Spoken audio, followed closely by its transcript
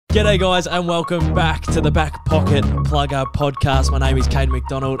G'day guys and welcome back to the Back Pocket Plugger podcast. My name is Caden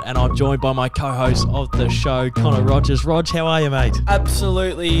MacDonald and I'm joined by my co-host of the show, Connor Rogers. Rog, how are you, mate?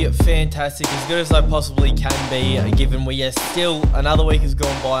 Absolutely fantastic, as good as I possibly can be, given we are still, another week has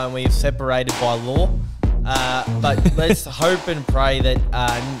gone by and we have separated by law. But let's hope and pray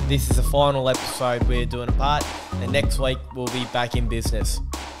that this is the final episode we're doing apart, and next week we'll be back in business.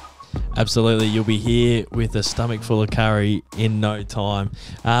 Absolutely, you'll be here with a stomach full of curry in no time.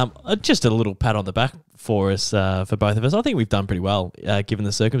 Just a little pat on the back for us, for both of us. I think we've done pretty well, given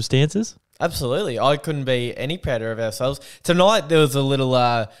the circumstances. Absolutely. I couldn't be any prouder of ourselves. Tonight, there was a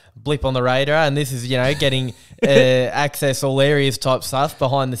little blip on the radar, and this is, getting access all areas type stuff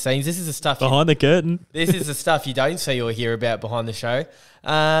behind the scenes. This is the stuff... Behind the curtain. This is the stuff you don't see or hear about behind the show.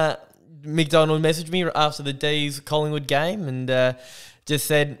 MacDonald messaged me after the Dees Collingwood game and... just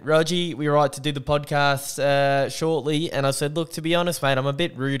said, Rogie, we're right to do the podcast shortly. And I said, look, to be honest, mate, I'm a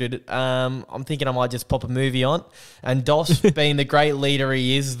bit rooted. I'm thinking I might just pop a movie on. And Dos, being the great leader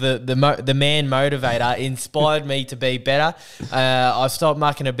he is, the man motivator, inspired me to be better. I stopped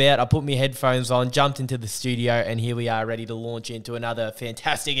mucking about. I put my headphones on, jumped into the studio, and here we are ready to launch into another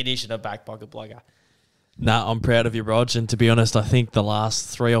fantastic edition of Back Pocket Plugger. No, I'm proud of you, Rog. And to be honest, I think the last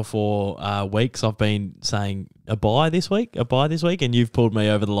 3 or 4 weeks I've been saying a buy this week, and you've pulled me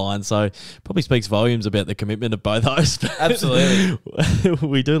over the line. So probably speaks volumes about the commitment of both those. Absolutely.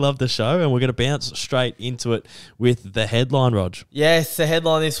 We do love the show, and we're going to bounce straight into it with the headline, Rog. Yes, the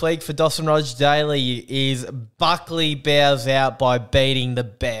headline this week for Dos and Rog Daily is Buckley bows out by beating the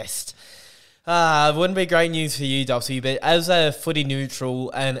best. It wouldn't be great news for you, Dossie, but as a footy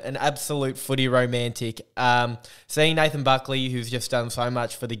neutral and an absolute footy romantic, seeing Nathan Buckley, who's just done so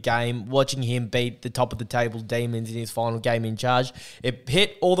much for the game, watching him beat the top of the table Demons in his final game in charge, it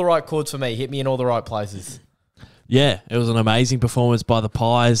hit all the right chords for me, hit me in all the right places. Yeah, it was an amazing performance by the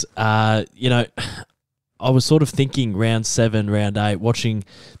Pies. I was sort of thinking round 7, round 8, watching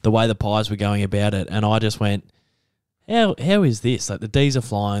the way the Pies were going about it, and I just went, How is this? Like, the Dees are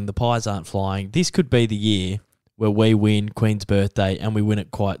flying, the Pies aren't flying. This could be the year where we win Queen's Birthday and we win it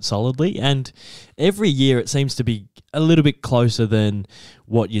quite solidly. And every year it seems to be a little bit closer than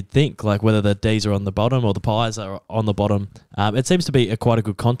what you'd think, like whether the Dees are on the bottom or the Pies are on the bottom. It seems to be quite a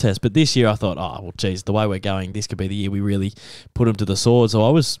good contest. But this year I thought, geez, the way we're going, this could be the year we really put them to the sword. So I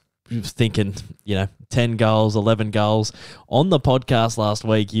was thinking, 10 goals, 11 goals. On the podcast last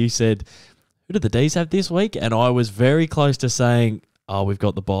week, you said... Who did the Dees have this week? And I was very close to saying, we've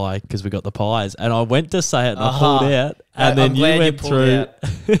got the bye because we got the Pies. And I went to say it and I pulled out. And then you went through.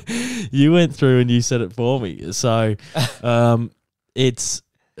 You went through and you said it for me. So it's,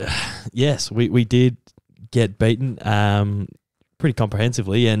 yes, we did get beaten pretty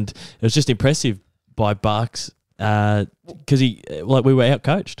comprehensively. And it was just impressive by Bucks. Because we were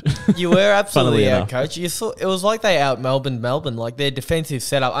out-coached. You were absolutely out-coached. You saw it was like they out-Melbourne, like their defensive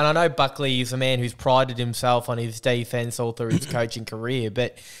setup. And I know Buckley is a man who's prided himself on his defence all through his coaching career,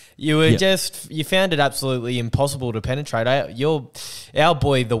 but you were you found it absolutely impossible to penetrate. Our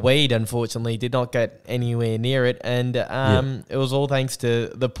boy, the Weid, unfortunately, did not get anywhere near it, and it was all thanks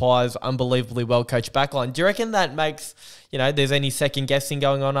to the Pies' unbelievably well-coached backline. Do you reckon that makes, there's any second-guessing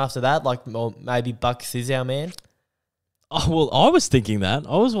going on after that? Like, well, maybe Bucks is our man? Oh, well, I was thinking that.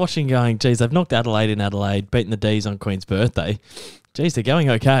 I was watching going, geez, they've knocked Adelaide in Adelaide, beaten the Dees on Queen's Birthday. Geez, they're going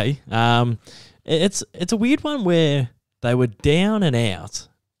okay. It's a weird one where they were down and out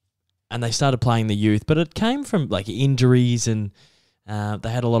and they started playing the youth, but it came from like injuries and they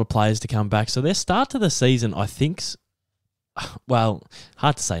had a lot of players to come back. So their start to the season, I think, well,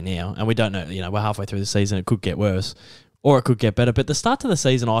 hard to say now, and we don't know, we're halfway through the season, it could get worse or it could get better, but the start to the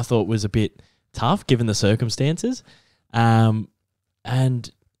season I thought was a bit tough given the circumstances. So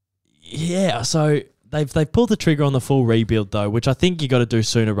they've pulled the trigger on the full rebuild though, which I think you got to do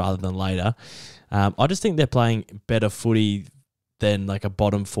sooner rather than later. I just think they're playing better footy than like a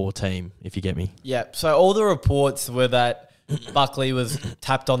bottom 4 team, if you get me. Yeah. So all the reports were that Buckley was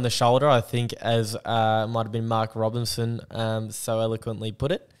tapped on the shoulder, I think, as might have been Mark Robinson so eloquently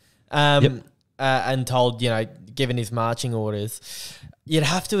put it, and told, given his marching orders, you'd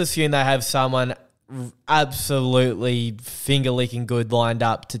have to assume they have someone absolutely finger-licking good lined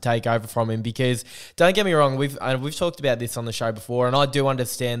up to take over from him, because don't get me wrong, we've talked about this on the show before, and I do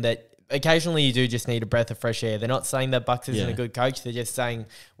understand that occasionally you do just need a breath of fresh air. They're not saying that Bucks isn't a good coach. They're just saying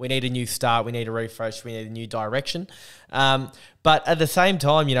we need a new start, we need a refresh, we need a new direction. But at the same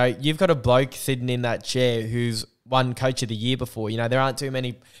time, you've got a bloke sitting in that chair who's won Coach of the Year before. You know, there aren't too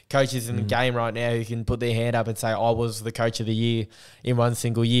many coaches in the game right now who can put their hand up and say, I was the Coach of the Year in one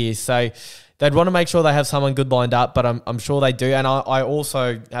single year. So they'd want to make sure they have someone good lined up, but I'm sure they do. And I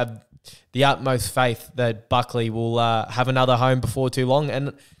also have the utmost faith that Buckley will have another home before too long.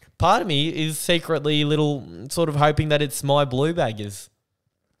 And part of me is secretly a little sort of hoping that it's my Blue Baggers.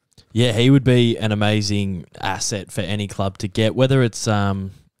 Yeah, he would be an amazing asset for any club to get, whether it's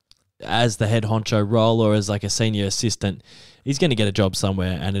as the head honcho role or as like a senior assistant. He's going to get a job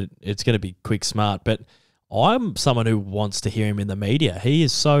somewhere, and it's going to be quick, smart. But I'm someone who wants to hear him in the media. He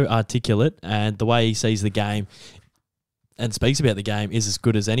is so articulate, and the way he sees the game and speaks about the game is as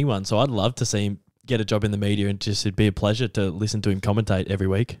good as anyone. So I'd love to see him get a job in the media, and just it'd be a pleasure to listen to him commentate every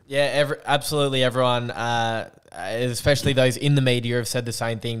week. Yeah, absolutely everyone, especially those in the media, have said the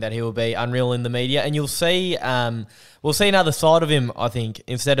same thing, that he will be unreal in the media. And you'll see, we'll see another side of him, I think.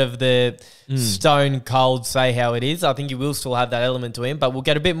 Instead of the stone cold say how it is, I think he will still have that element to him, but we'll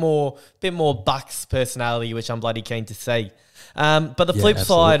get a bit more Bucks personality, which I'm bloody keen to see. But the flip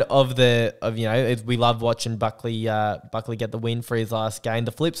side of you know, we love watching Buckley get the win for his last game.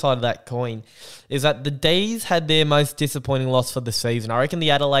 The flip side of that coin is that the Dees had their most disappointing loss for the season. I reckon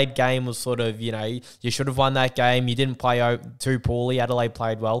the Adelaide game was sort of, you know, you should have won that game. You didn't play too poorly. Adelaide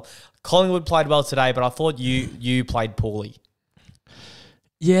played well. Collingwood played well today, but I thought you played poorly.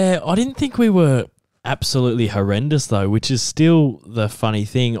 Yeah, I didn't think we were absolutely horrendous though, which is still the funny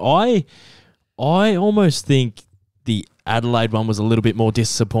thing. I almost think the Adelaide one was a little bit more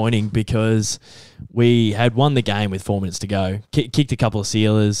disappointing because we had won the game with 4 minutes to go, kicked a couple of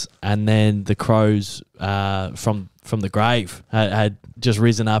sealers, and then the Crows from the grave had just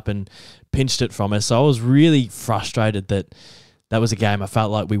risen up and pinched it from us. So I was really frustrated that was a game I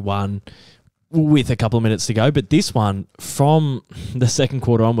felt like we won with a couple of minutes to go. But this one, from the second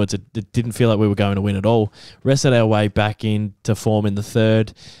quarter onwards, it didn't feel like we were going to win at all. Rested our way back into form in the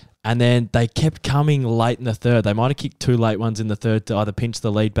third. And then they kept coming late in the third. They might have kicked 2 late ones in the third to either pinch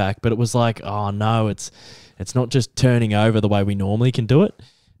the lead back, but it was like, oh no, it's not just turning over the way we normally can do it.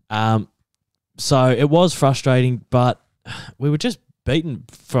 So it was frustrating, but we were just beaten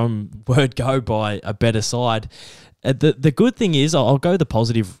from word go by a better side. The good thing is, I'll go the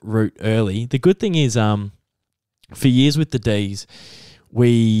positive route early. The good thing is, for years with the D's,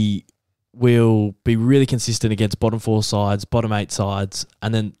 we will be really consistent against bottom 4 sides, bottom 8 sides,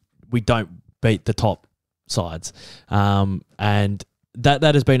 and then we don't beat the top sides. And that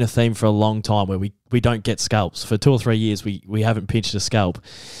has been a theme for a long time, where we don't get scalps. For 2 or 3 years, we haven't pinched a scalp.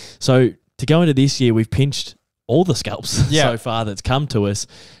 So to go into this year, we've pinched all the scalps so far that's come to us,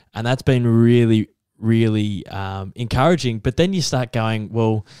 and that's been really, really encouraging. But then you start going,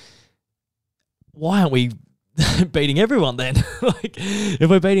 well, why aren't we beating everyone then? Like, if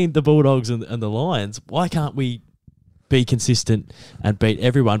we're beating the Bulldogs and the Lions, why can't we be consistent and beat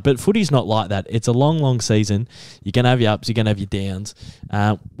everyone? But footy's not like that. It's a long, long season. You're going to have your ups, you're going to have your downs.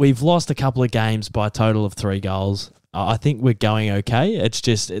 We've lost a couple of games by a total of 3 goals. I think we're going okay. It's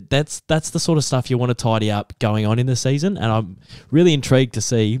just that's the sort of stuff you want to tidy up going on in the season, and I'm really intrigued to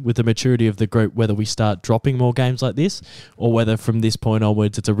see, with the maturity of the group, whether we start dropping more games like this, or whether from this point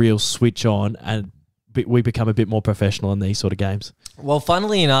onwards it's a real switch on and we become a bit more professional in these sort of games. Well,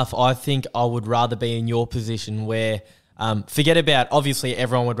 funnily enough, I think I would rather be in your position where, forget about, obviously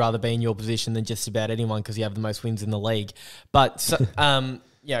everyone would rather be in your position than just about anyone because you have the most wins in the league. But, so,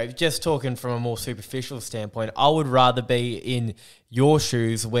 you know, just talking from a more superficial standpoint, I would rather be in your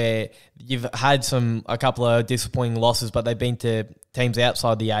shoes where you've had a couple of disappointing losses, but they've been to teams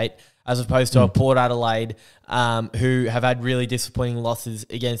outside the 8, as opposed to a Port Adelaide who have had really disappointing losses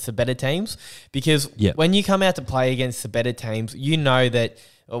against the better teams. Because when you come out to play against the better teams, you know that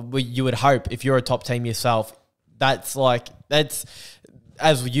you would hope, if you're a top team yourself, that's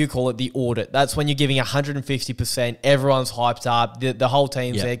as you call it, the audit. That's when you're giving 150%. Everyone's hyped up. The whole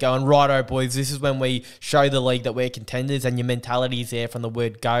team's there going, righto, boys, this is when we show the league that we're contenders, and your mentality is there from the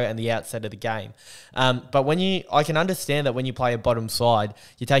word go and the outset of the game. But I can understand that when you play a bottom side,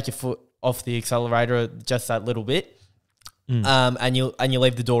 you take your foot off the accelerator just that little bit. And you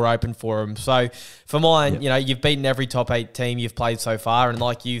leave the door open for them. So for mine, you know, you've beaten every top 8 team you've played so far, and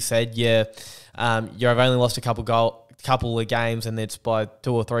like you said, you've only lost a couple of games, and it's by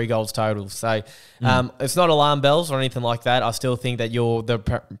 2 or 3 goals total. So it's not alarm bells or anything like that. I still think that you're the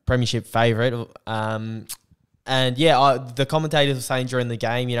premiership favourite. The commentators were saying during the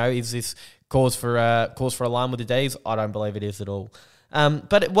game, you know, is this cause for alarm with the D's? I don't believe it is at all.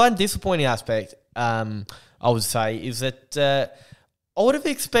 But one disappointing aspect, I would say, is that I would have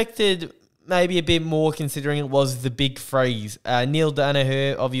expected maybe a bit more considering it was the big freeze. Neale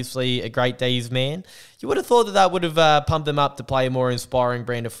Daniher, obviously a great Dees man. You would have thought that would have pumped them up to play a more inspiring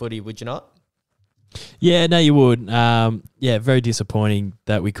brand of footy, would you not? Yeah, no, you would. Yeah, very disappointing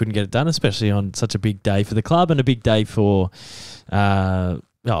that we couldn't get it done, especially on such a big day for the club and a big day for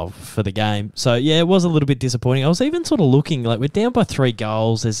the game. So, yeah, it was a little bit disappointing. I was even sort of looking, like, we're down by 3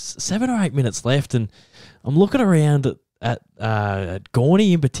 goals. There's 7 or 8 minutes left, and I'm looking around at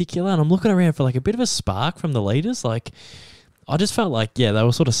Gorney in particular, and I'm looking around for, like, a bit of a spark from the leaders. Like, I just felt like, yeah, they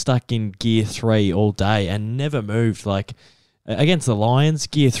were sort of stuck in gear 3 all day and never moved. Like, against the Lions,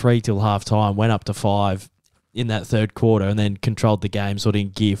 gear 3 till half-time, went up to 5 in that third quarter and then controlled the game sort of in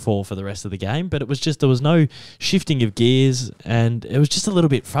gear 4 for the rest of the game. But it was just, there was no shifting of gears, and it was just a little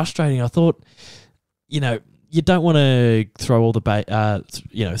bit frustrating. I thought, you know, you don't want to throw all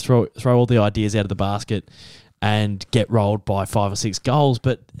the throw all the ideas out of the basket and get rolled by 5 or 6 goals.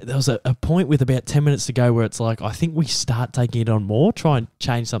 But there was a point with about 10 minutes to go where it's like, I think we start taking it on more, try and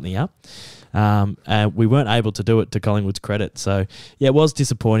change something up. And we weren't able to do it, to Collingwood's credit. So, yeah, it was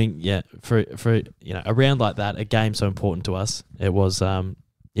disappointing. Yeah, for a round like that, a game so important to us, it was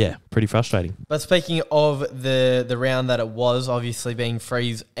pretty frustrating. But speaking of the round that it was, obviously being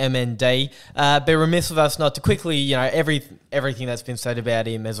Freeze MND, be remiss of us not to quickly, everything that's been said about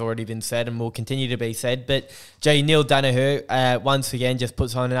him has already been said and will continue to be said. But Neale Daniher once again just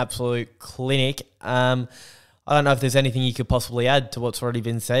puts on an absolute clinic. I don't know if there's anything you could possibly add to what's already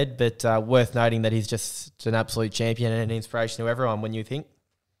been said, but worth noting that he's just an absolute champion and an inspiration to everyone, when you think.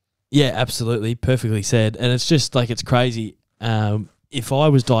 Yeah, absolutely. Perfectly said. And it's just like, it's crazy. If I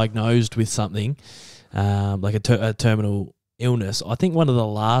was diagnosed with something like a terminal illness, I think one of the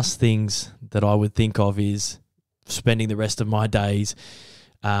last things that I would think of is spending the rest of my days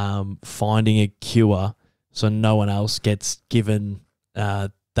finding a cure so no one else gets given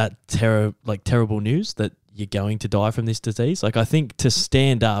that terrible news that you're going to die from this disease. Like, I think to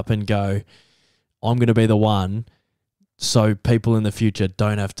stand up and go, I'm going to be the one, so people in the future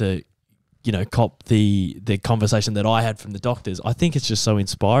don't have to, cop the conversation that I had from the doctors. I think it's just so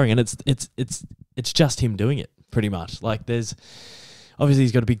inspiring, and it's just him doing it pretty much. Like, there's obviously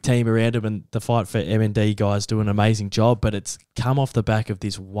he's got a big team around him, and the Fight for MND guys do an amazing job, but it's come off the back of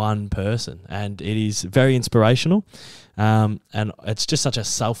this one person, and it is very inspirational. And it's just such a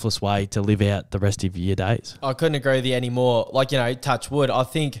selfless way to live out the rest of your days. I couldn't agree with you anymore. Like, touch wood. I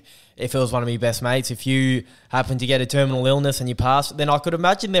think if it was one of my best mates, if you happen to get a terminal illness and you pass, then I could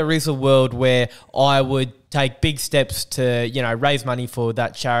imagine there is a world where I would take big steps to, raise money for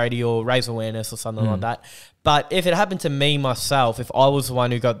that charity or raise awareness or something like that. But if it happened to me myself, if I was the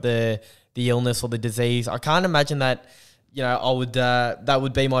one who got the illness or the disease, I can't imagine that, I would that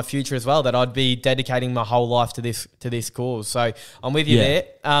would be my future as well, that I'd be dedicating my whole life to this cause. So I'm with you there.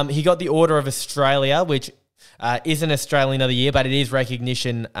 He got the Order of Australia, which isn't Australian of the Year, but it is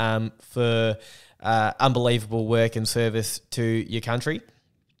recognition for unbelievable work and service to your country.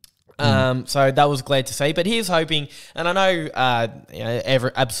 So that was glad to see. But here's hoping, and I know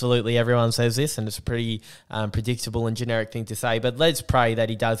absolutely everyone says this, and it's a pretty predictable and generic thing to say, but let's pray that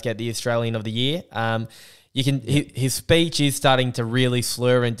he does get the Australian of the Year. His speech is starting to really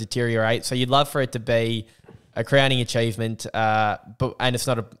slur and deteriorate, so you'd love for it to be a crowning achievement, and it's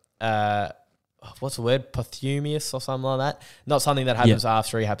not a what's the word, posthumous or something like that. Not something that happens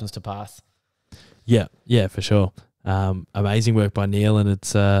after he happens to pass. Yeah, for sure. Amazing work by Neale, and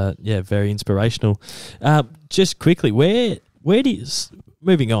it's very inspirational. Just quickly, where do you,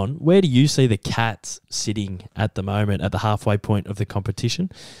 moving on, where do you see the Cats sitting at the moment at the halfway point of the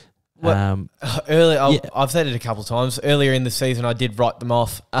competition? I've said it a couple of times. Earlier in the season, I did write them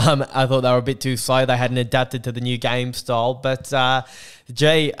off. I thought they were a bit too slow. They hadn't adapted to the new game style. But, after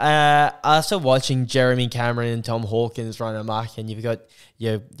watching Jeremy Cameron and Tom Hawkins run amok, and you've got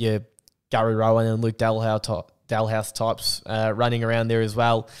your Gary Rowan and Luke Dalhouse types running around there as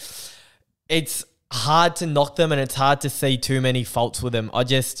well, it's hard to knock them, and it's hard to see too many faults with them. I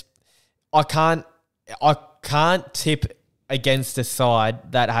can't tip against a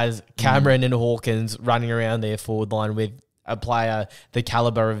side that has Cameron and Hawkins running around their forward line with a player the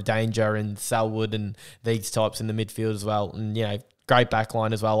caliber of Danger and Selwood and these types in the midfield as well, and great back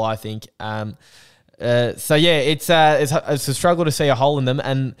line as well, I think. It's a struggle to see a hole in them.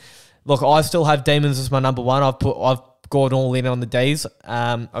 And look, I still have Demons as my number one. I've gone all in on the Dees.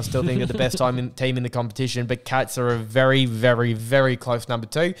 I still think they're the best team in the competition, but Cats are a very, very, very close number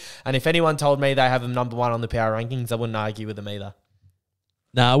two. And if anyone told me they have them number one on the power rankings, I wouldn't argue with them either.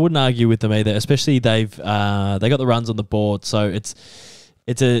 No, I wouldn't argue with them either. Especially they got the runs on the board, so if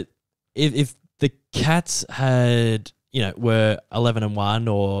the Cats had were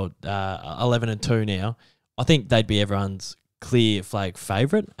 11-1 or 11-2 now, I think they'd be everyone's clear flag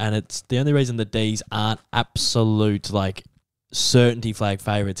favourite, and it's the only reason the Dees aren't absolute certainty flag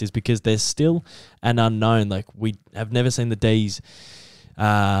favourites is because they're still an unknown. Like, we have never seen the Dees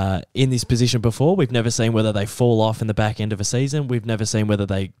in this position before. We've never seen whether they fall off in the back end of a season. We've never seen whether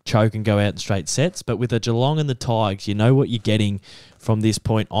they choke and go out in straight sets. But with the Geelong and the Tigers, you know what you're getting from this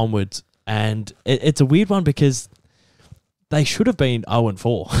point onwards, and it's a weird one because they should have been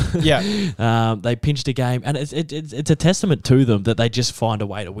 0-4. Yeah. They pinched a game, and it's a testament to them that they just find a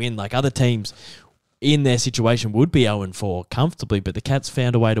way to win. Like, other teams in their situation would be 0-4 comfortably, but the Cats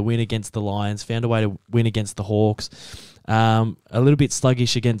found a way to win against the Lions, found a way to win against the Hawks. A little bit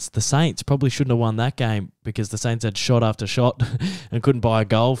sluggish against the Saints. Probably shouldn't have won that game because the Saints had shot after shot and couldn't buy a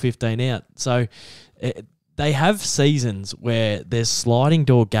goal 15 out. So they have seasons where there's sliding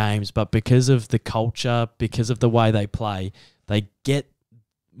door games, but because of the culture, because of the way they play, they get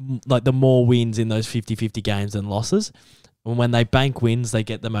the more wins in those 50-50 games than losses. And when they bank wins, they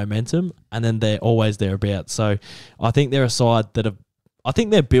get the momentum, and then they're always thereabouts. So I think they're a side I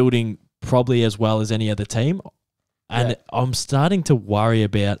think they're building probably as well as any other team. And I'm starting to worry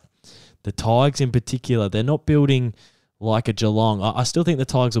about the Tigers in particular. They're not building like a Geelong. I still think the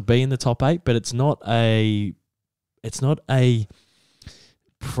Tigers will be in the top 8, but it's not a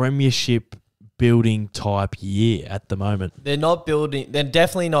premiership building type year at the moment. They're not building. They're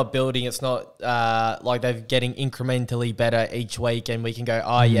definitely not building. It's not like they're getting incrementally better each week, and we can go,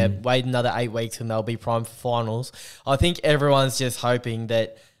 wait another 8 weeks and they'll be primed for finals. I think everyone's just hoping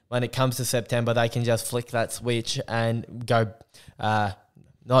that when it comes to September, they can just flick that switch and go,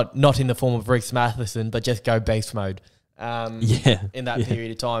 not in the form of Reece Matheson, but just go beast mode. In that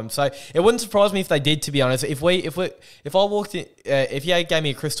period of time. So it wouldn't surprise me if they did, to be honest. If I walked in, if you gave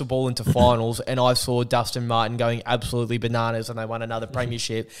me a crystal ball into finals and I saw Dustin Martin going absolutely bananas and they won another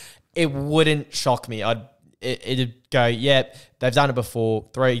premiership, it wouldn't shock me. It'd go, they've done it before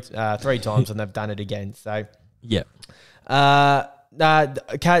three times and they've done it again. So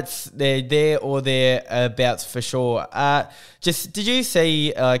Cats, they're there or thereabouts for sure. Did you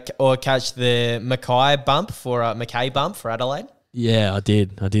see or catch the Mackay bump for Adelaide? Yeah, I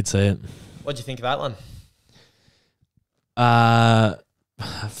did see it. What do you think of that one?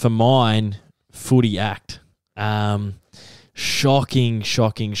 For mine, footy act. Shocking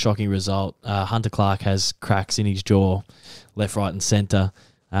result. Hunter Clark has cracks in his jaw, left, right, and centre.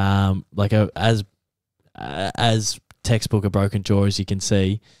 As textbook a broken jaw, as you can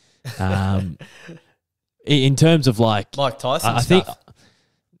see. In terms of Mike Tyson I stuff.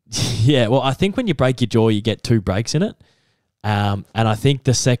 Think, I think when you break your jaw, you get 2 breaks in it. And I think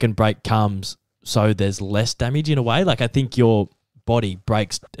the second break comes so there's less damage in a way. Like, I think your body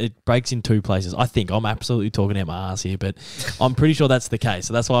breaks in 2 places. I think I'm absolutely talking out my ass here, but I'm pretty sure that's the case.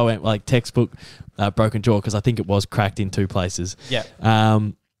 So that's why I went textbook broken jaw, because I think it was cracked in 2 places.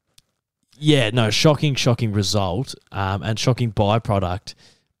 Shocking result and shocking byproduct,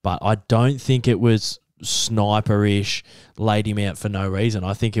 but I don't think it was sniper-ish, laid him out for no reason.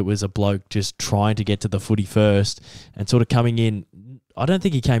 I think it was a bloke just trying to get to the footy first and sort of coming in. I don't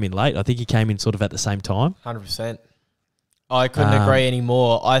think he came in late. I think he came in sort of at the same time. 100%. I couldn't agree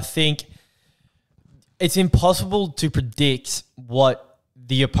anymore. I think it's impossible to predict what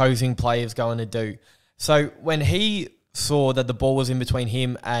the opposing player is going to do. So when he saw that the ball was in between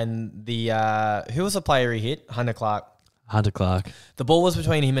him and the who was the player he hit? Hunter Clark. The ball was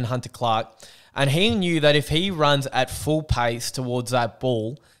between him and Hunter Clark, and he knew that if he runs at full pace towards that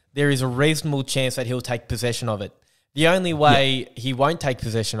ball, there is a reasonable chance that he'll take possession of it. The only way he won't take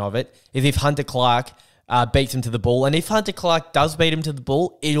possession of it is if Hunter Clark beats him to the ball, and if Hunter Clark does beat him to the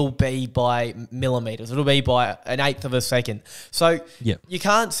ball, it'll be by millimetres. It'll be by an eighth of a second. So you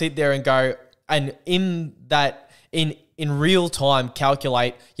can't sit there and go, and in real time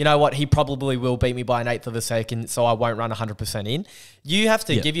calculate, you know what, he probably will beat me by an eighth of a second, so I won't run 100% in. You have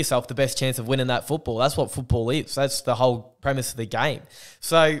to give yourself the best chance of winning that football. That's what football is. That's the whole premise of the game.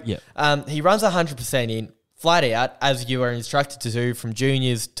 So he runs 100% in, flat out, as you are instructed to do from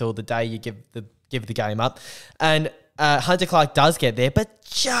juniors till the day you give the game up. And Hunter Clark does get there, but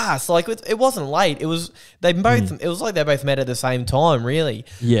just it wasn't late. It was It was like they both met at the same time, really.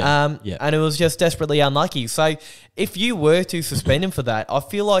 And it was just desperately unlucky. So if you were to suspend him for that, I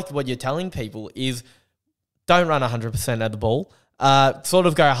feel like what you're telling people is don't run 100% of the ball. Sort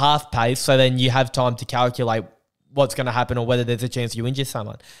of go half pace, so then you have time to calculate what's going to happen or whether there's a chance you injure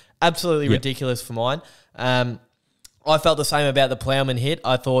someone. Absolutely ridiculous for mine. I felt the same about the ploughman hit.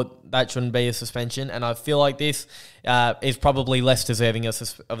 I thought that shouldn't be a suspension, and I feel like this is probably less deserving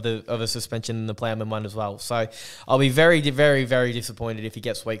of a suspension than the ploughman one as well. So I'll be very, very, very disappointed if he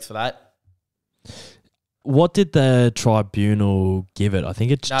gets weeks for that. What did the tribunal give it? I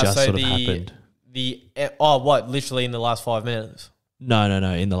think it happened. Literally in the last 5 minutes? No,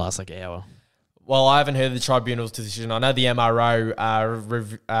 in the last hour. Well, I haven't heard the tribunal's decision. I know the MRO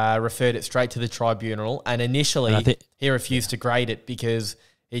referred it straight to the tribunal, and initially he refused to grade it because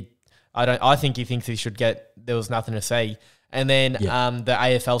I think he thinks there was nothing to see. And then the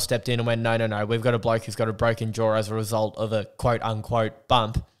AFL stepped in and went, no, we've got a bloke who's got a broken jaw as a result of a quote unquote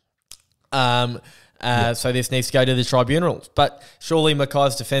bump. So this needs to go to the tribunal. But surely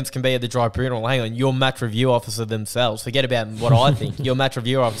Mackay's defence can be at the tribunal. Hang on, your match review officer themselves, forget about what I think. Your match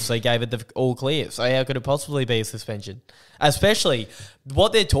review officer gave it the all clear. So how could it possibly be a suspension? Especially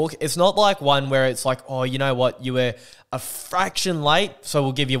what they're talking, it's not like one where it's like, oh, you know what, you were a fraction late, so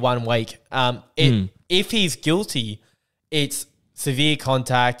we'll give you 1 week. If he's guilty, it's severe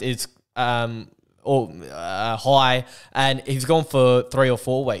contact, it's high, and he's gone for 3 or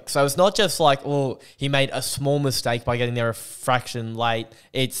 4 weeks. So it's not just like, he made a small mistake by getting there a fraction late.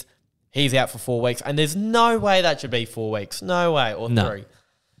 It's he's out for 4 weeks, and there's no way that should be 4 weeks. No way, or 3.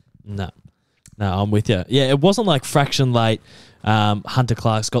 No, I'm with you. Yeah, it wasn't like fraction late. Hunter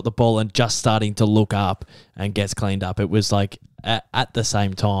Clark's got the ball and just starting to look up and gets cleaned up. It was like at the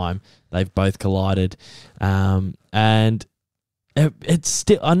same time they've both collided, and it's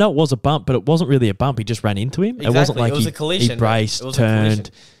still. I know it was a bump, but it wasn't really a bump. He just ran into him. Exactly. It wasn't like it was a collision. He braced, turned.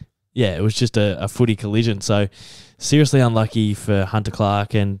 Yeah, it was just a footy collision. So seriously unlucky for Hunter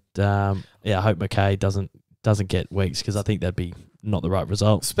Clark, and I hope Mackay doesn't get weeks, because I think that'd be not the right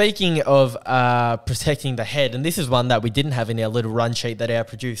result. Speaking of protecting the head, and this is one that we didn't have in our little run sheet that our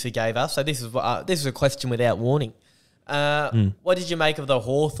producer gave us. So this is a question without warning. What did you make of the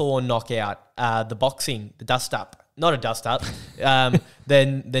Hawthorn knockout? The boxing, the dust up. Not a dust up.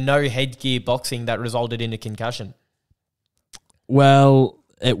 Then the no headgear boxing that resulted in a concussion. Well,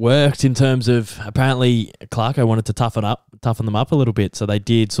 it worked in terms of, apparently Clarko wanted to toughen them up a little bit. So they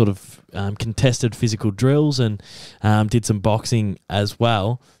did sort of contested physical drills and did some boxing as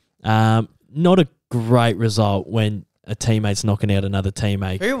well. Not a great result when a teammate's knocking out another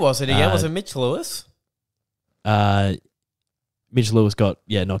teammate. Who was it again? Was it Mitch Lewis? Mitch Lewis got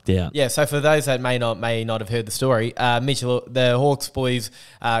knocked out. Yeah, so for those that may not have heard the story, the Hawks boys,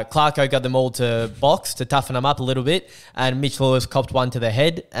 Clarko got them all to box to toughen them up a little bit, and Mitch Lewis copped one to the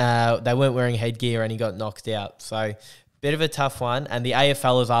head. They weren't wearing headgear and he got knocked out. So bit of a tough one, and the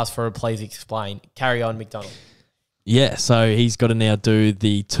AFL has asked for a please explain. Carry on, MacDonald. Yeah, so he's got to now do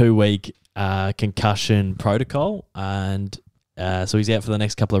the 2-week concussion protocol, and so he's out for the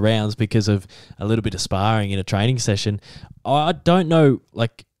next couple of rounds because of a little bit of sparring in a training session. I don't know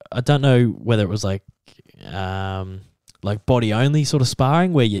whether it was like body only sort of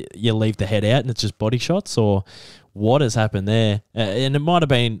sparring where you leave the head out and it's just body shots, or what has happened there. And it might have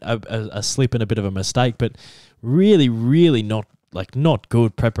been a slip and a bit of a mistake, but really, really not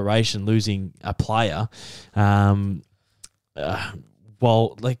good preparation, losing a player. I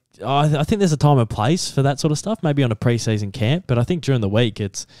think there's a time and place for that sort of stuff, maybe on a pre-season camp, but I think during the week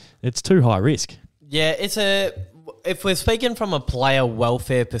it's too high risk. Yeah, if we're speaking from a player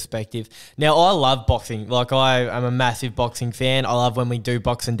welfare perspective, now I love boxing. Like, I am a massive boxing fan. I love when we do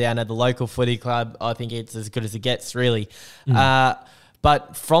boxing down at the local footy club. I think it's as good as it gets, really.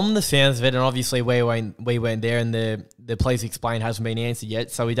 But from the sounds of it, and obviously we weren't there, and the please explain hasn't been answered yet,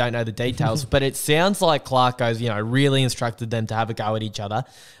 so we don't know the details. But it sounds like Clarko's, really instructed them to have a go at each other,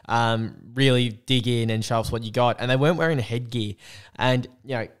 really dig in and show us what you got. And they weren't wearing a headgear. And,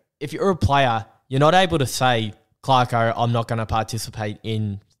 if you're a player, you're not able to say, Clarko, I'm not going to participate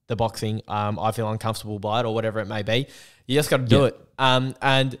in the boxing. I feel uncomfortable by it, or whatever it may be. You just got to do it.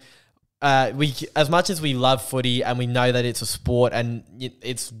 We, as much as we love footy and we know that it's a sport and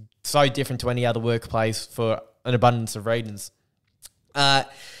it's so different to any other workplace for an abundance of reasons, I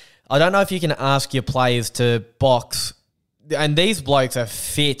don't know if you can ask your players to box, and these blokes are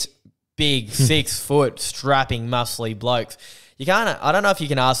fit, big, 6 foot, strapping, muscly blokes. I don't know if you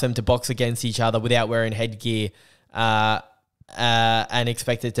can ask them to box against each other without wearing headgear and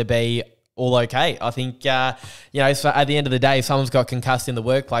expect it to be all okay. I think, so at the end of the day, if someone's got concussed in the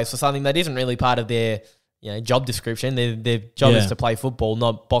workplace for something that isn't really part of their, job description, their job is to play football,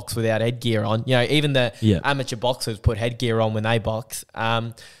 not box without headgear on. Even the amateur boxers put headgear on when they box.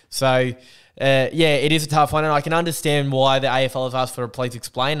 It is a tough one, and I can understand why the AFL has asked for a please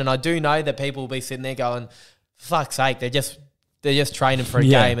explain. And I do know that people will be sitting there going, for fuck's sake, they're just training for a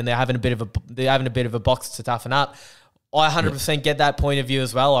game, and they're having a bit of a box to toughen up. I 100% get that point of view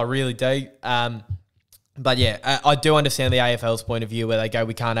as well. I really do. But yeah, I do understand the AFL's point of view where they go,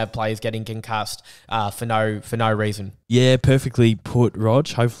 we can't have players getting concussed for no reason. Yeah, perfectly put, Rog.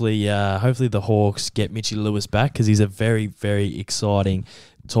 Hopefully the Hawks get Mitchy Lewis back because he's a very, very exciting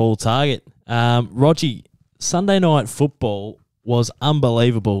tall target. Rogie, Sunday night football was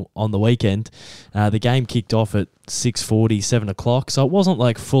unbelievable on the weekend. The game kicked off at 6:40, 7 o'clock, so it wasn't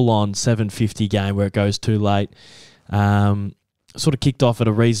like full-on 7:50 game where it goes too late. Sort of kicked off at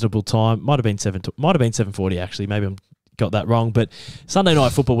a reasonable time. Might have been 7:40 actually. Maybe I'm got that wrong. But Sunday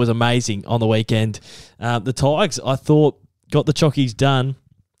night football was amazing on the weekend. The Tigers, I thought, got the Chockies done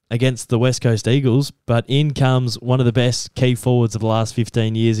against the West Coast Eagles, but in comes one of the best key forwards of the last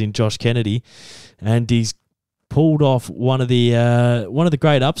 15 years in Josh Kennedy, and he's pulled off one of the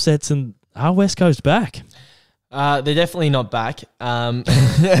great upsets, and are West Coast back? They're definitely not back.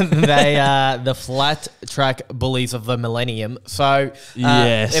 They are the flat track bullies of the millennium. So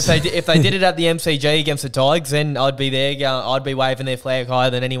yes. if they did it at the MCG against the Tigers, then I'd be there. I'd be waving their flag higher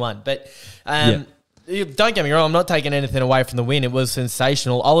than anyone. But don't get me wrong, I'm not taking anything away from the win. It was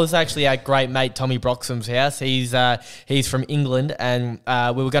sensational. I was actually at great mate Tommy Broxham's house. He's from England, and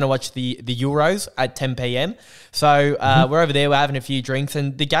we were going to watch the Euros at 10 p.m. So we're over there, we're having a few drinks,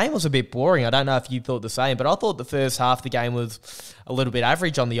 and the game was a bit boring. I don't know if you thought the same, but I thought the first half of the game was a little bit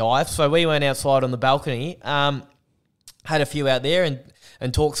average on the eye. So we went outside on the balcony, had a few out there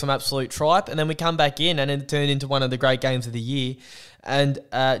and talked some absolute tripe, and then we come back in, and it turned into one of the great games of the year. And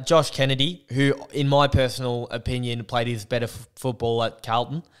Josh Kennedy, who, in my personal opinion, played his better football at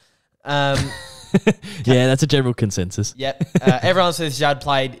Carlton. Yeah, that's a general consensus. Yep. Everyone says Judd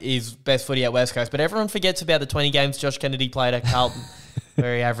played his best footy at West Coast, but everyone forgets about the 20 games Josh Kennedy played at Carlton,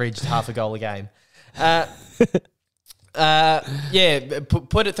 where he averaged half a goal a game.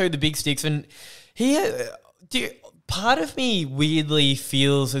 Put it through the big sticks. And part of me weirdly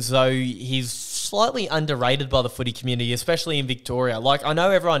feels as though he's slightly underrated by the footy community, especially in Victoria. Like, I know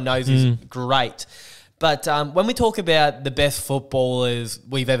everyone knows he's great, but when we talk about the best footballers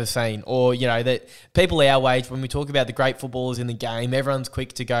we've ever seen, or, you know, that people our age, when we talk about the great footballers in the game, everyone's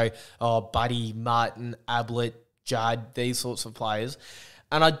quick to go, oh, Buddy, Martin, Ablett, Judd, these sorts of players.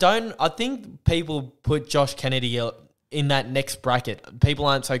 And I think people put Josh Kennedy in that next bracket. People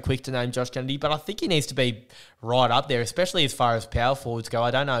aren't so quick to name Josh Kennedy, but I think he needs to be right up there, especially as far as power forwards go.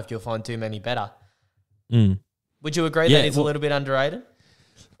 I don't know if you'll find too many better. Would you agree that he's a little bit underrated?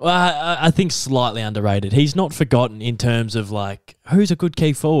 Well, I think slightly underrated. He's not forgotten in terms of, like, who's a good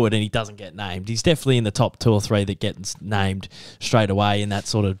key forward and he doesn't get named. He's definitely in the top 2 or 3 that gets named straight away in that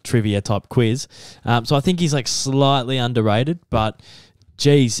sort of trivia type quiz. So I think he's, like, slightly underrated, but,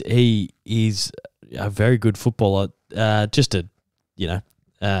 geez, he is a very good footballer. Just to,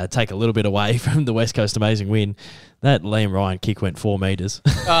 take a little bit away from the West Coast amazing win, that Liam Ryan kick went 4 metres.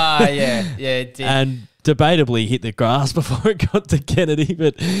 Yeah, it did. And debatably hit the grass before it got to Kennedy,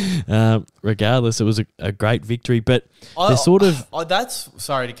 but regardless, it was a great victory. But that's,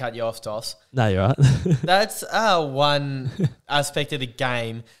 sorry to cut you off, Toss. No, you're right. That's one aspect of the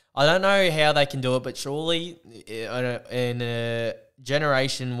game. I don't know how they can do it, but surely in a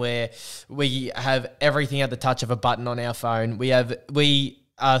generation where we have everything at the touch of a button on our phone, we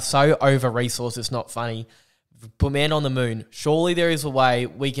are so over-resourced, it's not funny. Put man on the moon. Surely there is a way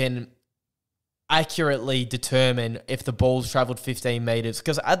we can accurately determine if the ball's travelled 15 metres,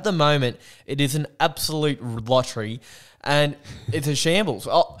 because at the moment it is an absolute lottery and it's a shambles.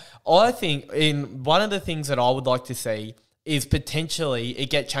 I think one of the things that I would like to see is potentially it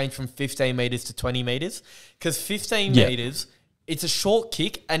get changed from 15 metres to 20 metres, because 15 metres, it's a short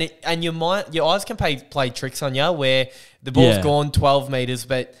kick, and your eyes can play tricks on you where the ball's gone 12 metres,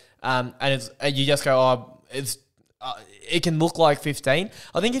 but you just go, it can look like 15.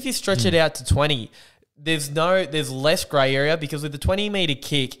 I think if you stretch it out to 20, there's less grey area, because with the 20 metre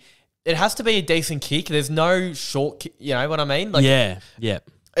kick, it has to be a decent kick. There's no short kick, you know what I mean? Like,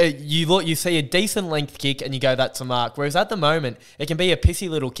 you see a decent length kick and you go, that's a mark. Whereas at the moment, it can be a pissy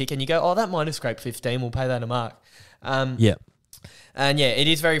little kick and you go, oh, that might have scraped 15. We'll pay that a mark. And yeah, it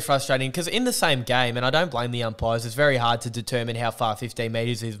is very frustrating because in the same game, and I don't blame the umpires, it's very hard to determine how far 15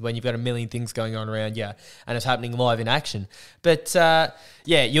 metres is when you've got a million things going on around you and it's happening live in action. But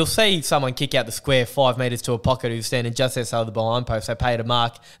you'll see someone kick out the square 5 metres to a pocket who's standing just outside the behind post. They pay it a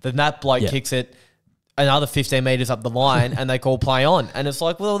mark. Then that bloke kicks it another 15 metres up the line and they call play on. And it's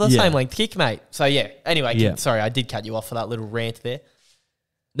like, well, the same length kick, mate. So anyway, sorry, I did cut you off for that little rant there.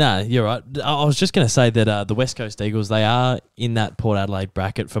 No, you're right. I was just going to say that the West Coast Eagles, they are in that Port Adelaide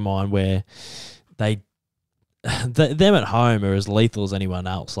bracket for mine where them at home are as lethal as anyone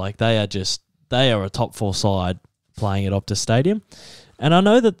else. Like they are a top 4 side playing at Optus Stadium. And I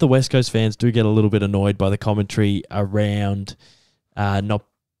know that the West Coast fans do get a little bit annoyed by the commentary around not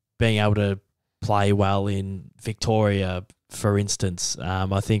being able to play well in Victoria, for instance.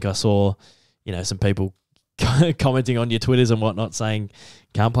 I think I saw, some people commenting on your Twitters and whatnot saying,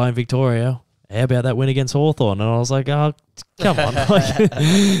 can't play in Victoria. How about that win against Hawthorn? And I was like, oh, come on.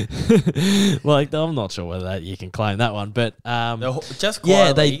 Like, I'm not sure whether you can claim that one. But just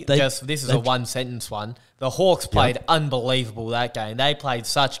quietly, this is a one-sentence one. The Hawks played unbelievable that game. They played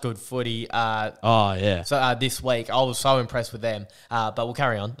such good footy So this week. I was so impressed with them. But we'll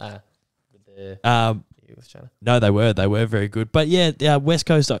carry on. No, they were very good. But West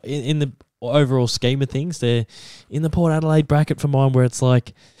Coast, in the overall scheme of things, they're in the Port Adelaide bracket for mine, where it's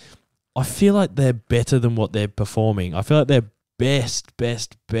like, I feel like they're better than what they're performing. I feel like their best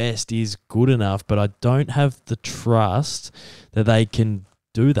is good enough, but I don't have the trust that they can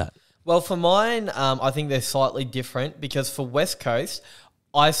do that. Well, for mine, I think they're slightly different, because for West Coast,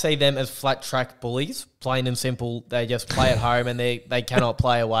 I see them as flat track bullies, plain and simple. They just play at home and they cannot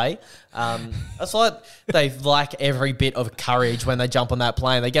play away. It's like they lack every bit of courage when they jump on that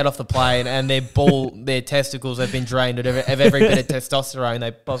plane. They get off the plane and their testicles have been drained of every bit of testosterone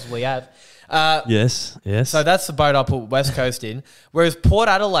they possibly have. Yes. So that's the boat I put West Coast in. Whereas Port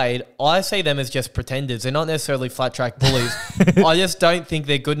Adelaide, I see them as just pretenders. They're not necessarily flat track bullies. I just don't think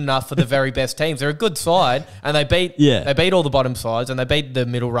they're good enough for the very best teams. They're a good side, and they beat all the bottom sides, and they beat the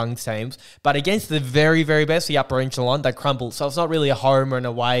middle rung teams. But against the very, very best, the upper echelon, they crumble. So it's not really a home or an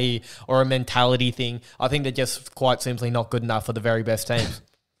away or a mentality thing. I think they're just quite simply not good enough for the very best teams.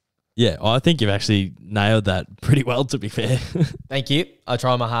 Yeah, I think you've actually nailed that pretty well, to be fair. Thank you. I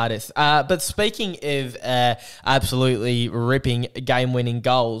try my hardest. But speaking of absolutely ripping game-winning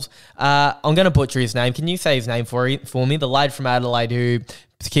goals, I'm going to butcher his name. Can you say his name for me? The lad from Adelaide who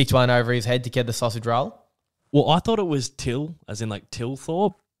kicked one over his head to get the sausage roll? Well, I thought it was Till, as in like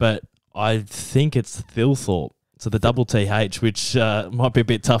Thilthorpe, but I think it's Thilthorpe. So the double TH, which might be a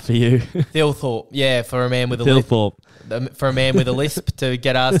bit tough for you. Thilthorpe, yeah, for a man with a Thilthorpe. For a man with a lisp to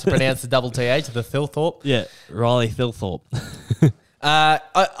get us to pronounce the double TH, the Thilthorpe. Yeah, Riley Thilthorpe. I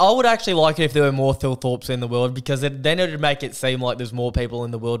would actually like it if there were more Thilthorpes in the world, because then it would make it seem like there's more people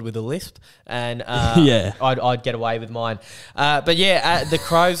in the world with a lisp, and I'd get away with mine. But yeah, the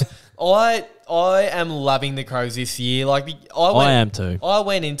Crows, I am loving the Crows this year. I am too. I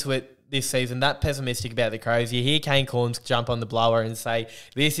went into it this season that pessimistic about the Crows. You hear Kane Corns jump on the blower and say,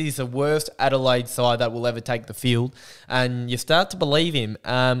 this is the worst Adelaide side that will ever take the field, and you start to believe him.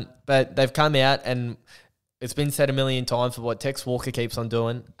 But they've come out, and it's been said a million times for what Tex Walker keeps on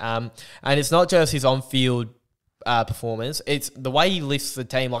doing. And it's not just his on-field performance, it's the way he lifts the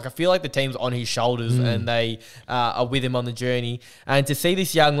team. I feel like the team's on his shoulders and they are with him on the journey. And to see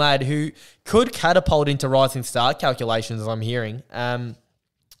this young lad who could catapult into rising star calculations, as I'm hearing,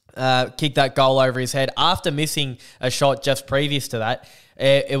 kick that goal over his head after missing a shot just previous to that.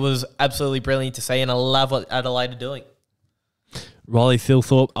 It was absolutely brilliant to see, and I love what Adelaide are doing. Riley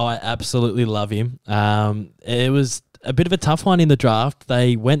Thilthorpe, I absolutely love him. It was a bit of a tough one in the draft.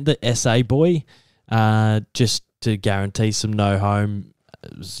 They went the SA boy just to guarantee some no home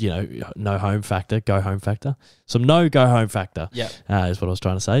factor, go home factor. Some go home factor is what I was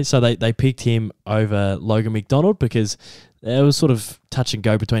trying to say. So they picked him over Logan MacDonald because it was sort of touch and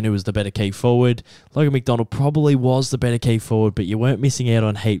go between who was the better key forward. Logan MacDonald probably was the better key forward, but you weren't missing out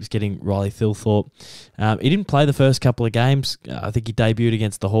on heaps getting Riley Thilthorpe. He didn't play the first couple of games. I think he debuted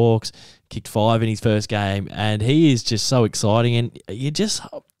against the Hawks, kicked 5 in his first game, and he is just so exciting. And you just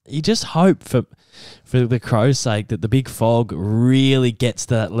hope for the Crows' sake that the big fog really gets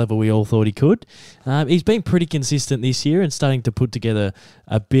to that level we all thought he could. He's been pretty consistent this year and starting to put together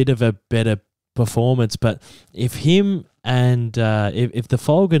a bit of a better performance. But if him and if the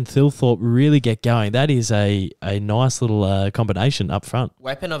Fog and Thilthorpe really get going, that is a nice little combination up front.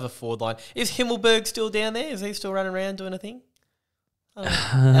 Weapon of a forward line. Is Himmelberg still down there? Is he still running around doing a thing?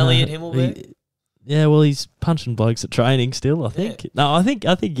 Elliot Himmelberg? Yeah, well, he's punching blokes at training still, I think. Yeah. No, I think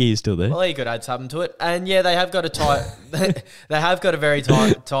he is still there. Well, he could add something to it. And yeah, they have got a very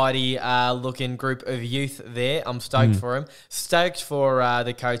tidy looking group of youth there. I'm stoked for him. Stoked for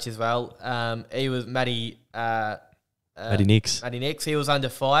the coach as well. He was Matty Nix. Matty Nix. He was under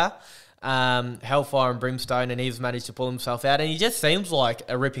fire. Hellfire and brimstone, and he's managed to pull himself out. And he just seems like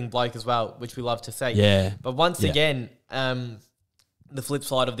a ripping bloke as well, which we love to see. Yeah. But once again, the flip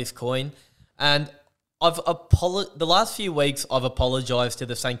side of this coin. And the last few weeks I've apologised to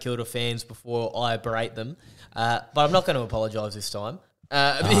the St Kilda fans before I berate them, but I'm not going to apologise this time.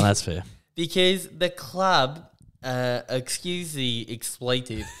 That's fair. Because the club, excuse the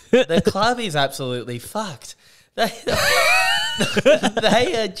expletive, the club is absolutely fucked. They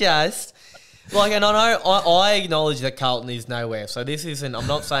are just like, and I know I acknowledge that Carlton is nowhere. So this isn't. I'm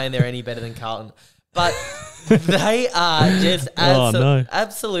not saying they're any better than Carlton, but they are just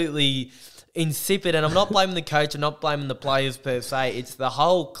absolutely insipid. And I'm not blaming the coach. I'm not blaming the players per se. It's the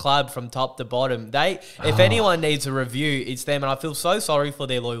whole club from top to bottom. If anyone needs a review, it's them. And I feel so sorry for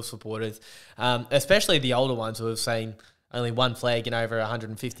their loyal supporters, especially the older ones who have seen only one flag in over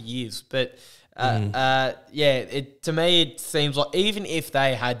 150 years. But to me, it seems like even if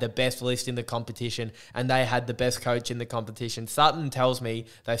they had the best list in the competition and they had the best coach in the competition, something tells me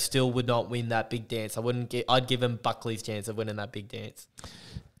they still would not win that big dance. I'd give them Buckley's chance of winning that big dance.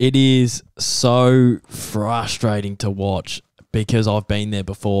 It is so frustrating to watch because I've been there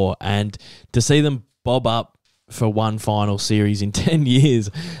before, and to see them bob up for one final series in 10 years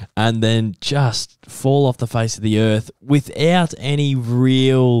and then just fall off the face of the earth without any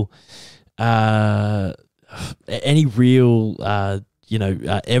real evidence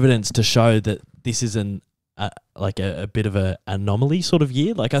to show that this is a bit of an anomaly sort of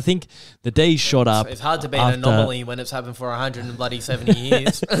year. Like, I think the Dees shot up. It's hard to be an anomaly when it's happened for 170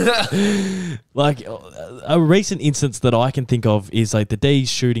 years. Like, a recent instance that I can think of is like the Dees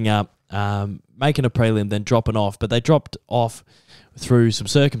shooting up, making a prelim, then dropping off. But they dropped off through some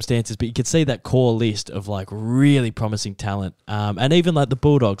circumstances, but you could see that core list of like really promising talent. And even like the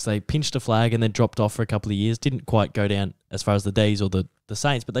Bulldogs, they pinched a flag and then dropped off for a couple of years. Didn't quite go down as far as the Dees or the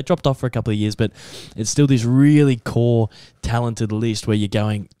Saints, but they dropped off for a couple of years. But it's still this really core talented list where you're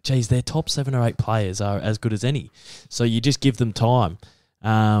going, geez, their top 7 or 8 players are as good as any. So you just give them time,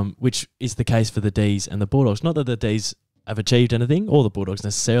 which is the case for the Dees and the Bulldogs. Not that the Dees have achieved anything, or the Bulldogs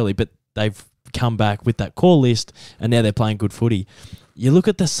necessarily, but they've come back with that core list and now they're playing good footy. You look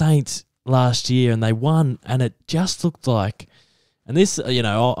at the Saints last year and they won, and it just looked like, and this,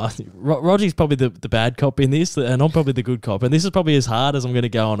 Roger's probably the bad cop in this, and I'm probably the good cop, and this is probably as hard as I'm going to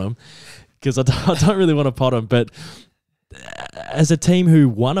go on them because I don't really want to pot them, but as a team who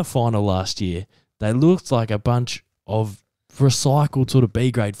won a final last year, they looked like a bunch of recycled sort of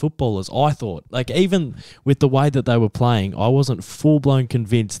B-grade footballers, I thought. Like, even with the way that they were playing, I wasn't full-blown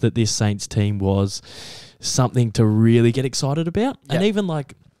convinced that this Saints team was something to really get excited about. Yep. And even,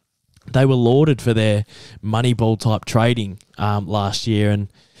 like, they were lauded for their Moneyball type trading last year, and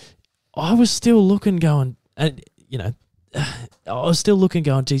I was still looking going, and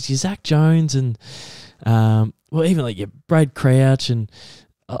geez, your Zach Jones and, even like your Brad Crouch and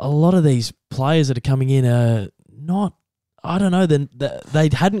a lot of these players that are coming in are not, I don't know, they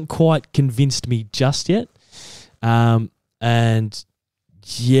hadn't quite convinced me just yet. And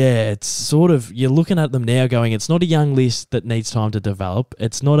yeah, it's sort of, you're looking at them now going, it's not a young list that needs time to develop.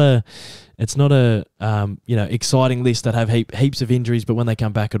 It's not a exciting list that have heaps of injuries, but when they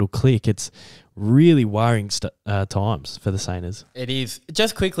come back, it'll click. It's really worrying times for the Saints. It is.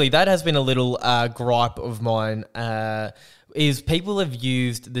 Just quickly, that has been a little gripe of mine, is people have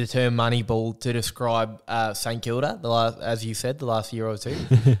used the term Moneyball to describe St Kilda, as you said, the last year or two.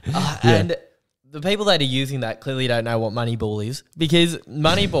 And the people that are using that clearly don't know what Moneyball is, because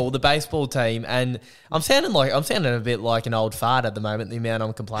Moneyball, the baseball team, and I'm sounding a bit like an old fart at the moment, the amount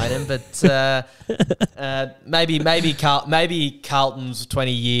I'm complaining, but maybe Carlton's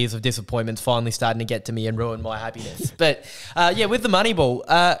 20 years of disappointment's finally starting to get to me and ruin my happiness. But with the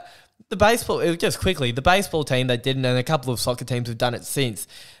Moneyball, the baseball team that didn't, and a couple of soccer teams have done it since,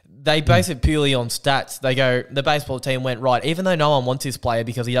 they base it purely on stats. They go, the baseball team went, right, even though no one wants this player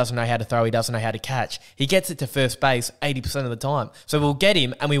because he doesn't know how to throw, he doesn't know how to catch, he gets it to first base 80% of the time. So we'll get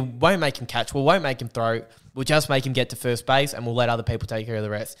him and we won't make him catch, we won't make him throw, we'll just make him get to first base and we'll let other people take care of the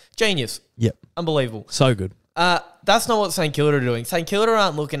rest. Genius. Yep. Unbelievable. So good. That's not what St Kilda are doing. St Kilda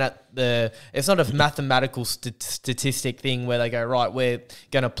aren't looking at it's not a mathematical statistic thing where they go, right, we're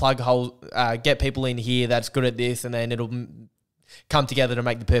going to plug holes, get people in here that's good at this, and then it'll come together to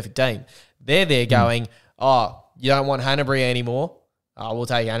make the perfect team. They're there going, oh, you don't want Hanbury anymore? Oh, we'll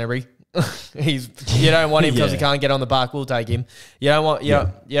take Hanbury. You don't want him because he can't get on the park. We'll take him. You don't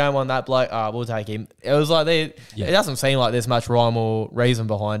want that bloke. Oh, we'll take him. It was like it doesn't seem like there's much rhyme or reason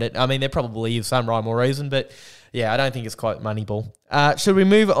behind it. I mean, there probably is some rhyme or reason, but yeah, I don't think it's quite Moneyball. Should we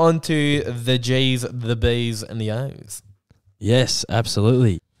move on to the G's, the B's, and the O's? Yes,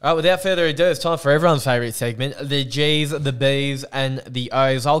 absolutely. All right, without further ado, it's time for everyone's favourite segment, the G's, the B's, and the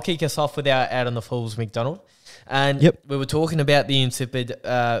O's. I'll kick us off with our Out on the Fools, MacDonald. And we were talking about the insipid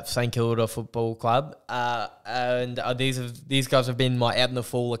St Kilda Football Club, and these guys have been my out in the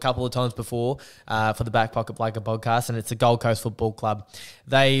fall a couple of times before for the Back Pocket Blacker podcast, and it's the Gold Coast Football Club.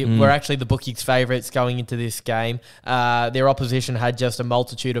 They were actually the bookies' favourites going into this game. Their opposition had just a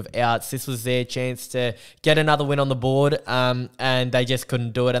multitude of outs. This was their chance to get another win on the board, and they just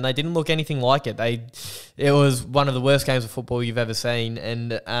couldn't do it, and they didn't look anything like it. It was one of the worst games of football you've ever seen,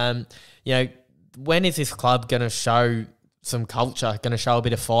 and when is this club going to show some culture, going to show a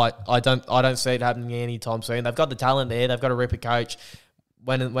bit of fight? I don't see it happening anytime soon. They've got the talent there. They've got a ripper coach.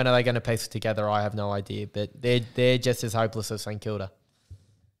 When are they going to piece it together? I have no idea. But they're just as hopeless as St Kilda.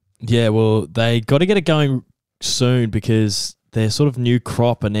 Yeah, well, they got to get it going soon because their sort of new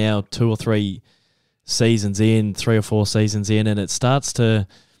crop are now 2 or 3 seasons in, 3 or 4 seasons in, and it starts to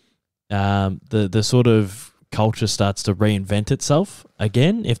the sort of culture starts to reinvent itself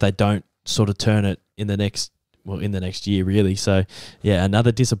again if they don't sort of turn it in the next year, really. So, yeah,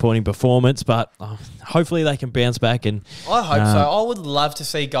 another disappointing performance, but hopefully they can bounce back. And I hope so. I would love to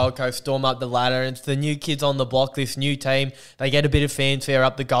see Gold Coast storm up the ladder. It's the new kids on the block, this new team. They get a bit of fanfare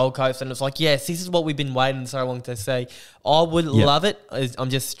up the Gold Coast, and it's like, yes, this is what we've been waiting so long to see. I would love it.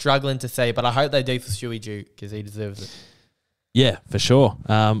 I'm just struggling to see, but I hope they do for Stewie Dew because he deserves it. Yeah, for sure.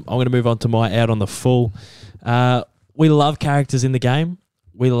 I'm going to move on to my out on the full. We love characters in the game.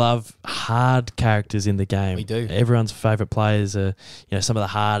 We love hard characters in the game. We do. Everyone's favourite players are, some of the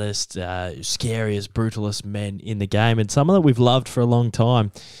hardest, scariest, brutalest men in the game, and someone that we've loved for a long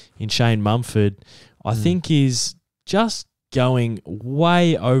time in Shane Mumford, I think is just going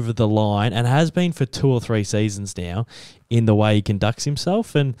way over the line and has been for 2 or 3 seasons now in the way he conducts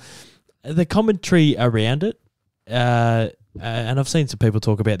himself and the commentary around it. And I've seen some people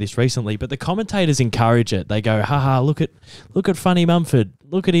talk about this recently, but the commentators encourage it. They go, haha, look at funny Mumford.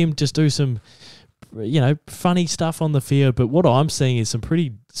 Look at him just do some, funny stuff on the field. But what I'm seeing is some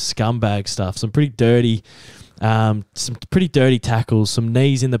pretty scumbag stuff, some pretty dirty tackles, some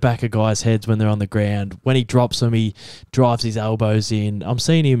knees in the back of guys' heads when they're on the ground. When he drops them, he drives his elbows in. I'm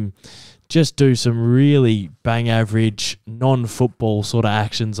seeing him just do some really bang average, non-football sort of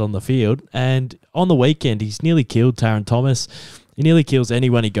actions on the field. And on the weekend, he's nearly killed Taron Thomas. He nearly kills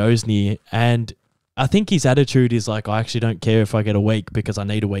anyone he goes near. And I think his attitude is like, I actually don't care if I get a week because I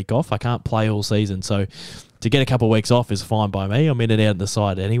need a week off. I can't play all season. So to get a couple of weeks off is fine by me. I'm in and out of the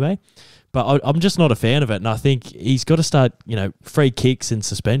side anyway. But I'm just not a fan of it. And I think he's got to start, free kicks and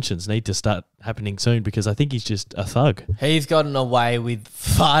suspensions need to start happening soon because I think he's just a thug. He's gotten away with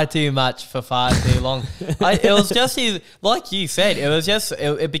far too much for far too long. It was just like you said,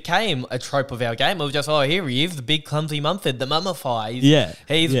 it became a trope of our game. It was just, here he is, the big clumsy Mumford, the mummifier.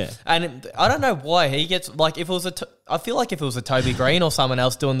 And I don't know why he gets, I feel like if it was a Toby Green or someone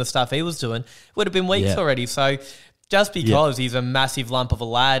else doing the stuff he was doing, it would have been weeks already. So just because he's a massive lump of a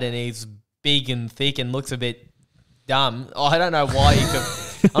lad and he's big and thick and looks a bit dumb, I don't know why he could.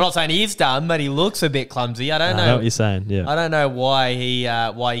 I'm not saying he is dumb, but he looks a bit clumsy. I don't know. I know what you're saying. Yeah, I don't know why he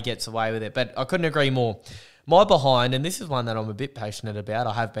gets away with it, but I couldn't agree more. My behind, and this is one that I'm a bit passionate about.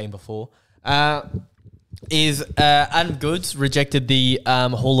 I have been before. Is Adam Goodes rejected the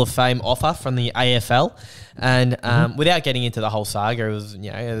Hall of Fame offer from the AFL, and without getting into the whole saga, it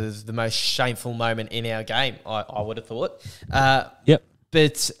was the most shameful moment in our game. I would have thought.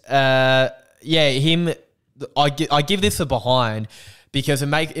 But him. I give this a behind because it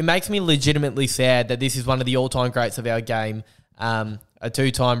makes me legitimately sad that this is one of the all-time greats of our game, a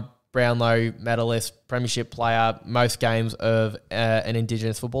 2-time Brownlow medalist, premiership player, most games of an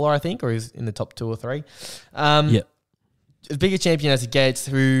Indigenous footballer, I think, or is in the top 2 or 3. As big a champion as he gets,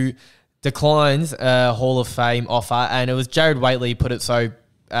 who declines a Hall of Fame offer, and it was Jared Waitley put it so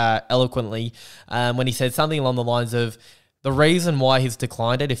eloquently when he said something along the lines of, the reason why he's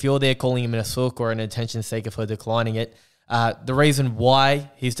declined it, if you're there calling him a sook or an attention seeker for declining it, the reason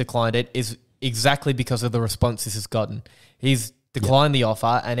why he's declined it is exactly because of the response this has gotten. He's declined the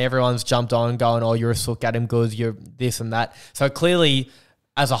offer and everyone's jumped on going, oh, you're a sook, Adam Goodes, you're this and that. So clearly,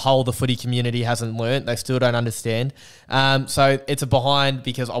 as a whole, the footy community hasn't learnt. They still don't understand. So it's a behind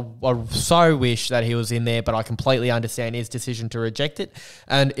because I so wish that he was in there, but I completely understand his decision to reject it.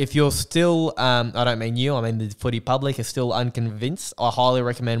 And if you're still, I don't mean you, I mean the footy public is still unconvinced, I highly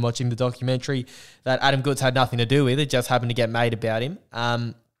recommend watching the documentary that Adam Goodes had nothing to do with. It just happened to get made about him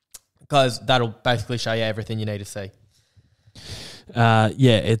because that'll basically show you everything you need to see.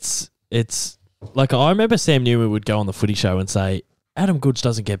 It's like I remember Sam Newman would go on the footy show and say, Adam Goodes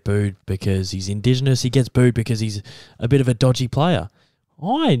doesn't get booed because he's Indigenous. He gets booed because he's a bit of a dodgy player.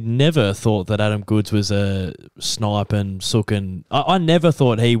 I never thought that Adam Goods was a snipe and sook, and I never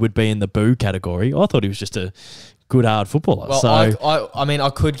thought he would be in the boo category. I thought he was just a good hard footballer. Well, so I mean, I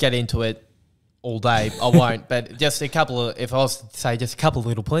could get into it all day. I won't, but just a couple of, if I was to say just a couple of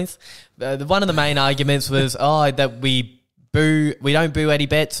little points. One of the main arguments was, that we don't boo Eddie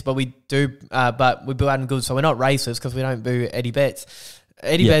Betts, but we do, but we boo Adam Goods, so we're not racist because we don't boo Eddie Betts.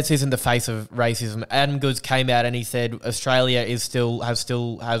 Eddie Betts isn't the face of racism. Adam Goods came out and he said Australia has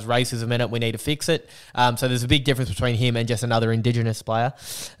racism in it. We need to fix it. So there's a big difference between him and just another Indigenous player.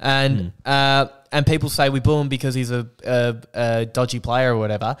 And people say we boo him because he's a dodgy player or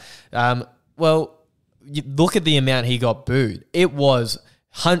whatever. Well, you look at the amount he got booed. It was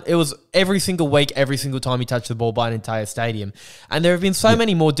every single week, every single time he touched the ball by an entire stadium. And there have been so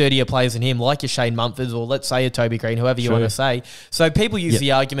many more dirtier players than him, like your Shane Mumford, or let's say a Toby Green, whoever you want to say. So people use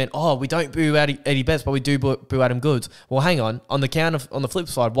the argument, we don't boo Eddie Betts, but we do boo Adam Goods. Well, hang on. On the flip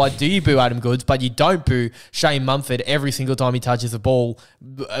side, why do you boo Adam Goods, but you don't boo Shane Mumford every single time he touches the ball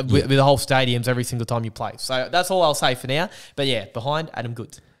with the whole stadiums every single time you play? So that's all I'll say for now. But yeah, behind Adam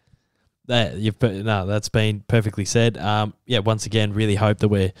Goods. That's been perfectly said. Once again, really hope that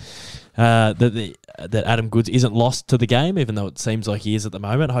we're that Adam Goods isn't lost to the game, even though it seems like he is at the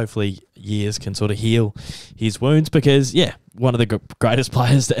moment. Hopefully, years can sort of heal his wounds because, one of the greatest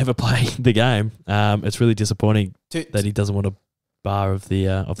players to ever play the game. It's really disappointing that he doesn't want to bar of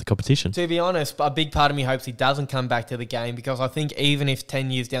the competition. To be honest, a big part of me hopes he doesn't come back to the game because I think even if 10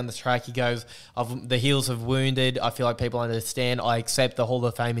 years down the track he goes, the heels have wounded, I feel like people understand, I accept the Hall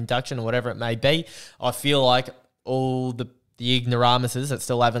of Fame induction or whatever it may be. I feel like all the ignoramuses that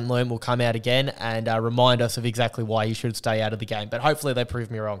still haven't learned will come out again and remind us of exactly why he should stay out of the game. But hopefully they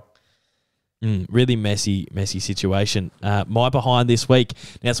prove me wrong. Really messy situation. My behind this week.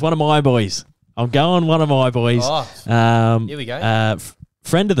 Now, it's one of my boys. I'm going one of my boys. Here we go.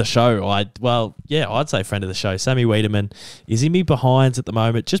 Friend of the show. I'd say friend of the show. Sammy Wiedemann is in me behinds at the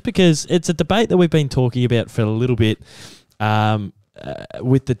moment just because it's a debate that we've been talking about for a little bit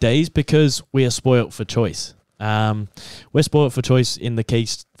with the Dees because we are spoilt for choice. We're spoilt for choice in the key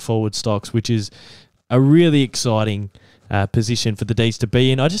forward stocks, which is a really exciting position for the Dees to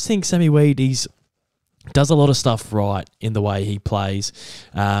be in. I just think Sammy Weid does a lot of stuff right in the way he plays.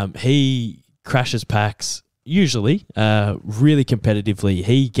 He crashes packs usually really competitively.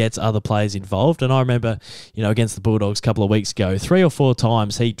 He gets other players involved, and I remember against the Bulldogs a couple of weeks ago 3 or 4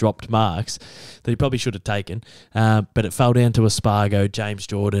 times he dropped marks that he probably should have taken, but it fell down to Espargo, James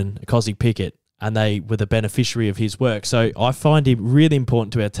Jordan, Cosy Pickett, and they were the beneficiary of his work. So I find him really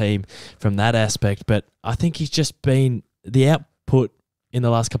important to our team from that aspect, but I think he's just been the output in the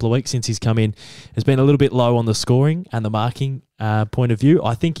last couple of weeks since he's come in has been a little bit low on the scoring and the marking point of view.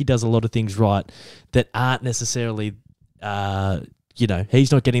 I think he does a lot of things right that aren't necessarily,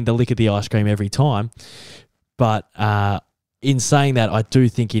 he's not getting the lick of the ice cream every time. But in saying that, I do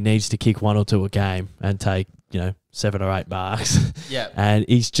think he needs to kick 1 or 2 a game and take, 7 or 8 marks. Yeah. And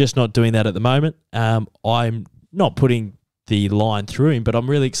he's just not doing that at the moment. I'm not putting the line through him, but I'm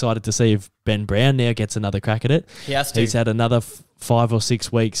really excited to see if Ben Brown now gets another crack at it. He has to. He's had another 5 or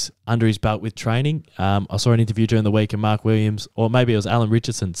 6 weeks under his belt with training. I saw an interview during the week and Mark Williams, or maybe it was Alan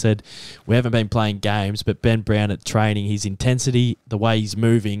Richardson, said, we haven't been playing games, but Ben Brown at training, his intensity, the way he's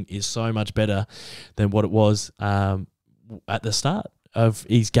moving is so much better than what it was at the start of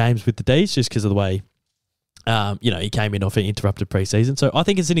his games with the Dees, just because of the way he came in off an interrupted preseason. So I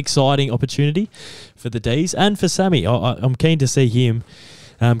think it's an exciting opportunity for the Dees and for Sammy. I'm keen to see him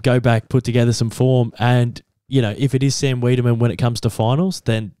go back, put together some form, and if it is Sam Wiedemann when it comes to finals,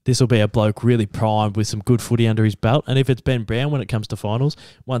 then this will be a bloke really primed with some good footy under his belt. And if it's Ben Brown when it comes to finals,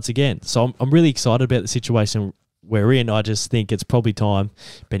 once again. So I'm really excited about the situation we're in. I just think it's probably time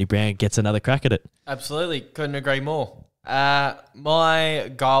Benny Brown gets another crack at it. Absolutely. Couldn't agree more.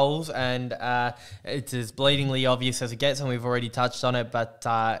 My goals, and it's as bleedingly obvious as it gets, and we've already touched on it, but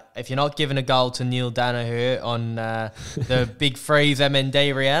if you're not giving a goal to Neale Daniher on the big freeze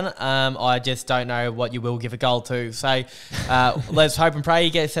MND round, I just don't know what you will give a goal to. So let's hope and pray he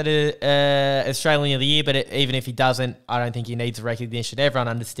gets at Australian of the Year, but even if he doesn't, I don't think he needs recognition. Everyone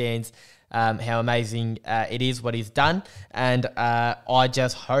understands how amazing it is what he's done, and I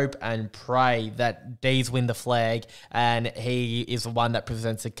just hope and pray that Dees win the flag and he is the one that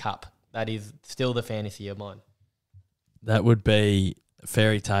presents a cup. That is still the fantasy of mine. That would be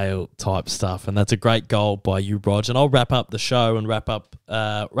fairy tale type stuff, and that's a great goal by you, Rog. And I'll wrap up the show and wrap up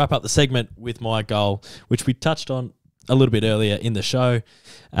the segment with my goal, which we touched on a little bit earlier in the show.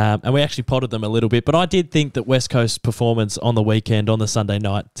 And we actually potted them a little bit. But I did think that West Coast's performance on the weekend, on the Sunday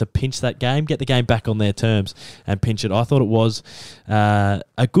night, to pinch that game, get the game back on their terms and pinch it, I thought it was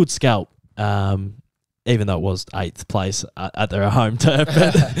a good scalp, even though it was 8th place at their home turf.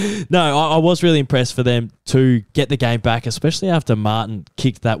 But no, I was really impressed for them to get the game back, especially after Martin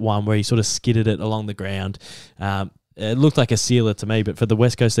kicked that one where he sort of skidded it along the ground. It looked like a sealer to me, but for the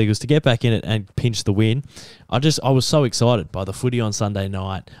West Coast Eagles to get back in it and pinch the win, I was so excited by the footy on Sunday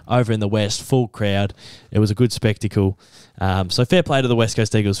night over in the West, full crowd. It was a good spectacle. So fair play to the West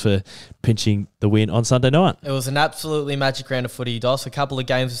Coast Eagles for pinching the win on Sunday night. It was an absolutely magic round of footy, Dos. A couple of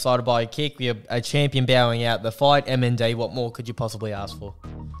games decided by a kick. We have a champion bowing out the fight. MND, what more could you possibly ask for?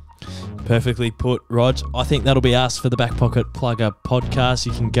 Perfectly put, Rog. I think that'll be us for the Back Pocket Plugger podcast.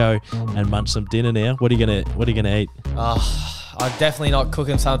 You can go and munch some dinner now. What are you gonna eat? I'm definitely not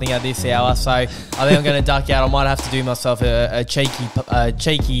cooking something at this hour, so I think I'm going to duck out. I might have to do myself a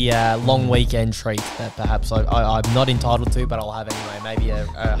cheeky long weekend treat that perhaps I'm not entitled to, but I'll have anyway. Maybe a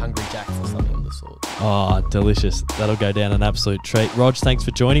Hungry Jack's or something of the sort. Oh, delicious. That'll go down an absolute treat. Rog, thanks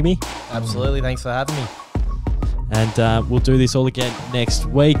for joining me. Absolutely. Thanks for having me. And we'll do this all again next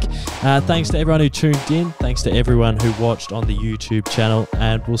week. Thanks to everyone who tuned in. Thanks to everyone who watched on the YouTube channel.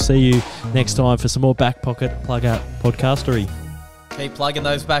 And we'll see you next time for some more Back Pocket Plugger podcastery. Keep plugging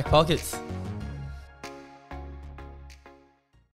those back pockets.